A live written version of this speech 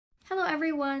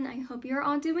everyone, I hope you're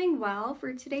all doing well.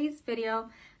 For today's video,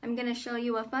 I'm going to show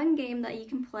you a fun game that you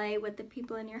can play with the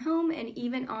people in your home and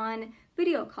even on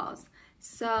video calls.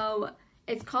 So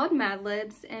it's called Mad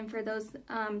Libs, and for those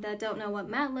that don't know what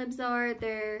Mad Libs are,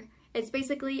 it's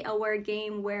basically a word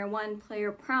game where one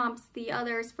player prompts the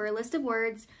others for a list of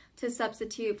words to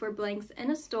substitute for blanks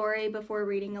in a story before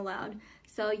reading aloud.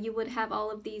 So you would have all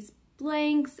of these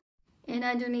blanks, and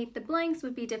underneath the blanks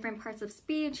would be different parts of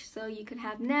speech. So you could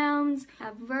have nouns,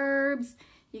 have verbs,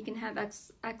 you can have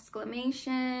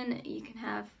exclamation, you can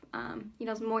have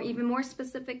even more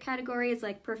specific categories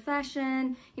like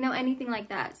profession, anything like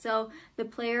that. So the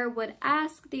player would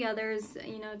ask the others,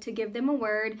 to give them a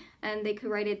word, and they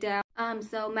could write it down.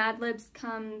 So Mad Libs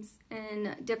comes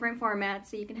in different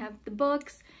formats. So you can have the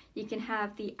books, you can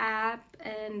have the app,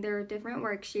 and there are different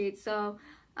worksheets. So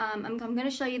I'm going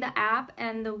to show you the app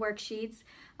and the worksheets.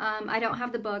 I don't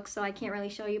have the books, so I can't really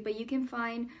show you, but you can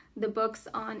find the books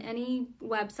on any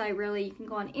website, really. You can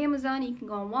go on Amazon, you can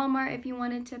go on Walmart if you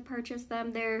wanted to purchase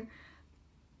them. They're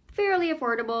fairly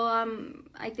affordable.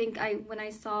 I think when I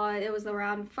saw it, it was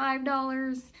around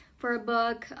 $5 for a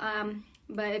book,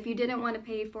 but if you didn't want to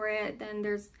pay for it, then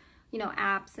there's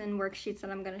apps and worksheets that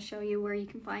I'm going to show you where you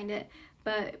can find it.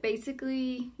 But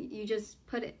basically, you just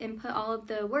input all of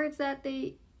the words that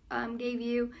they gave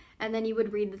you, and then you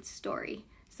would read the story.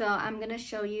 So I'm going to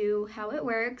show you how it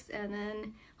works, and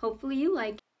then hopefully you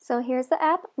like it. So here's the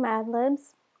app, Mad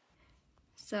Libs.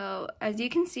 So as you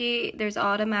can see, there's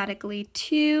automatically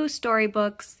 2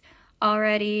 storybooks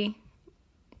already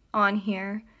on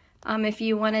here. If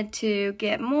you wanted to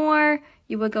get more,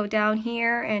 you would go down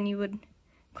here and you would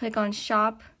click on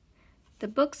shop the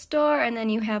bookstore, and then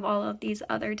you have all of these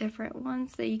other different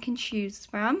ones that you can choose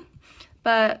from.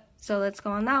 So let's go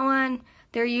on that one.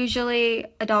 They're usually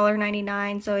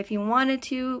 $1.99, so if you wanted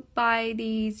to buy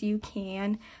these, you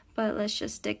can, but let's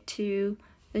just stick to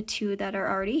the 2 that are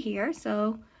already here.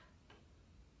 So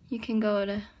you can go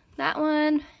to that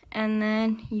one, and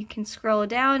then you can scroll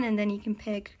down, and then you can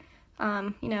pick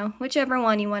whichever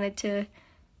one you wanted to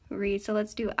read. So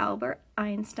let's do Albert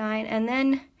Einstein, and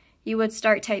then you would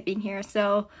start typing here.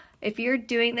 So if you're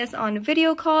doing this on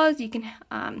video calls, you can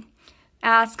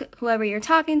ask whoever you're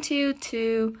talking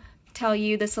to tell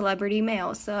you the celebrity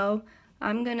male. So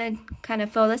I'm gonna kind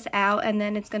of fill this out, and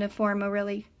then it's gonna form a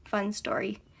really fun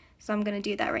story. So I'm gonna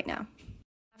do that right now.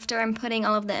 After I'm putting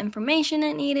all of the information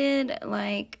it needed,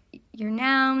 like your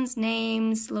nouns,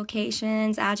 names,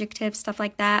 locations, adjectives, stuff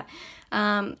like that,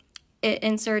 it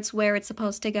inserts where it's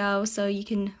supposed to go so you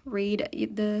can read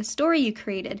the story you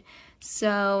created.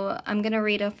 So I'm going to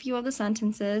read a few of the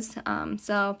sentences.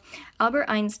 So Albert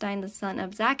Einstein, the son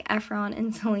of Zac Efron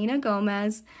and Selena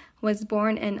Gomez, was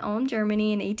born in Ulm,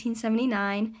 Germany in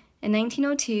 1879. In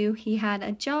 1902, he had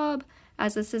a job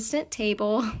as assistant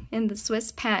table in the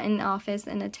Swiss patent office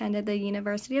and attended the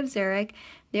University of Zurich.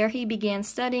 There he began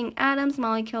studying atoms,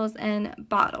 molecules, and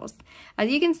bottles. As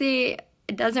you can see,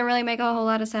 it doesn't really make a whole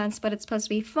lot of sense, but it's supposed to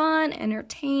be fun,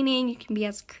 entertaining. You can be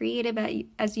as creative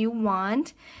as you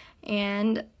want.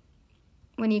 And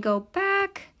when you go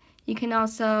back, you can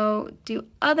also do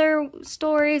other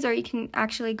stories, or you can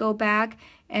actually go back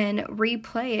and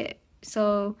replay it.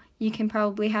 So you can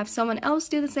probably have someone else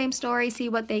do the same story, see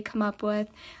what they come up with.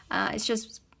 It's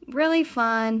just really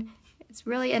fun. It's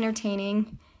really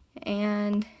entertaining.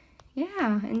 And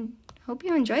yeah, and hope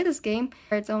you enjoy this game.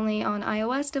 It's only on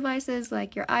iOS devices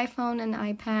like your iPhone and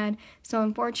iPad. So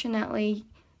unfortunately,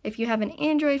 if you have an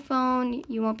Android phone,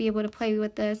 you won't be able to play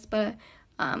with this, but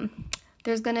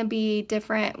there's going to be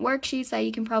different worksheets that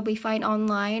you can probably find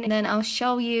online, and then I'll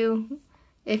show you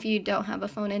if you don't have a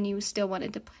phone and you still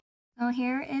wanted to play. So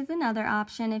here is another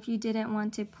option if you didn't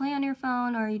want to play on your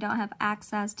phone, or you don't have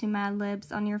access to Mad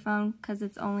Libs on your phone because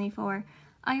it's only for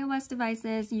iOS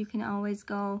devices. You can always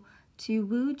go to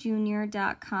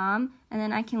woojunior.com, and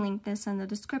then I can link this in the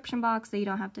description box so you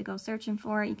don't have to go searching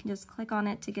for it. You can just click on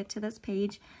it to get to this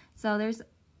page. So there's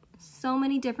so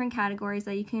many different categories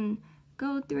that you can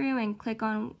go through and click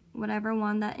on whatever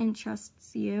one that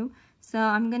interests you. So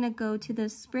I'm going to go to the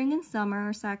spring and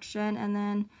summer section, and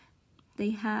then they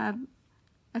have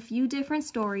a few different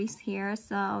stories here.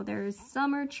 So there's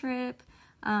summer trip,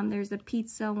 there's a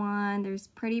pizza one, there's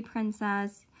pretty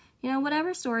princess,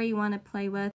 whatever story you want to play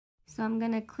with. So I'm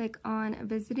going to click on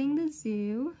visiting the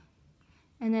zoo,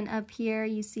 and then up here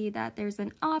you see that there's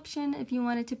an option if you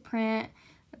wanted to print,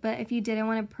 but if you didn't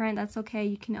want to print, that's okay.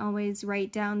 You can always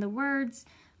write down the words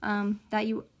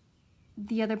that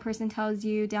the other person tells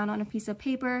you down on a piece of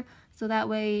paper, so that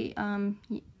way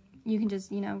you can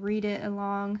just read it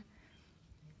along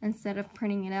instead of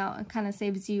printing it out. It kind of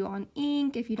saves you on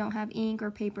ink if you don't have ink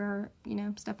or paper, you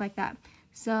know, stuff like that.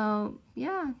 So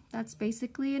yeah, that's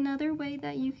basically another way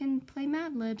that you can play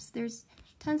Mad Libs. There's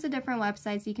tons of different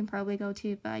websites you can probably go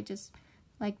to, but I just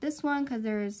like this one because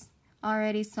there's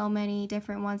already so many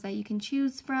different ones that you can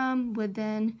choose from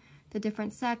within the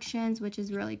different sections, which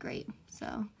is really great.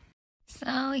 So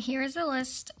here's a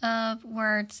list of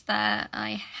words that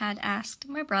I had asked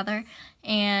my brother,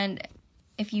 and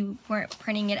if you weren't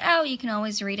printing it out, you can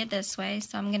always read it this way.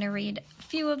 So I'm going to read a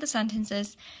few of the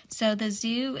sentences. So the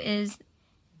zoo is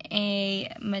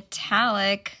a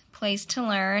metallic place to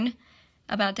learn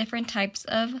about different types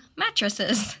of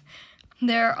mattresses.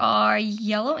 There are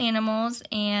yellow animals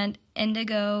and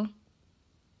indigo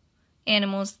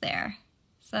animals there.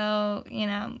 So, you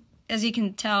know, as you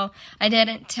can tell, I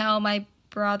didn't tell my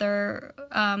brother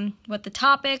what the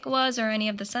topic was or any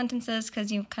of the sentences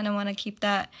because you kind of want to keep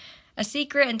that a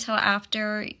secret until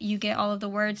after you get all of the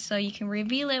words so you can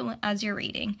reveal it as you're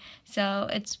reading. So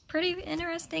it's pretty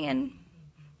interesting in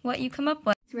what you come up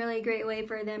with. It's really a great way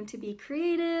for them to be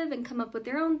creative and come up with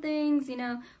their own things, you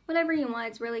know, whatever you want.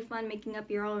 It's really fun making up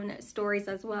your own stories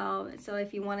as well. So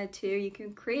if you wanted to, you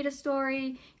can create a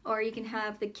story, or you can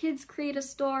have the kids create a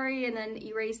story and then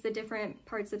erase the different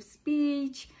parts of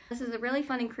speech. This is a really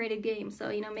fun and creative game, so,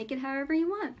 you know, make it however you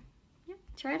want. Yeah,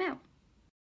 try it out.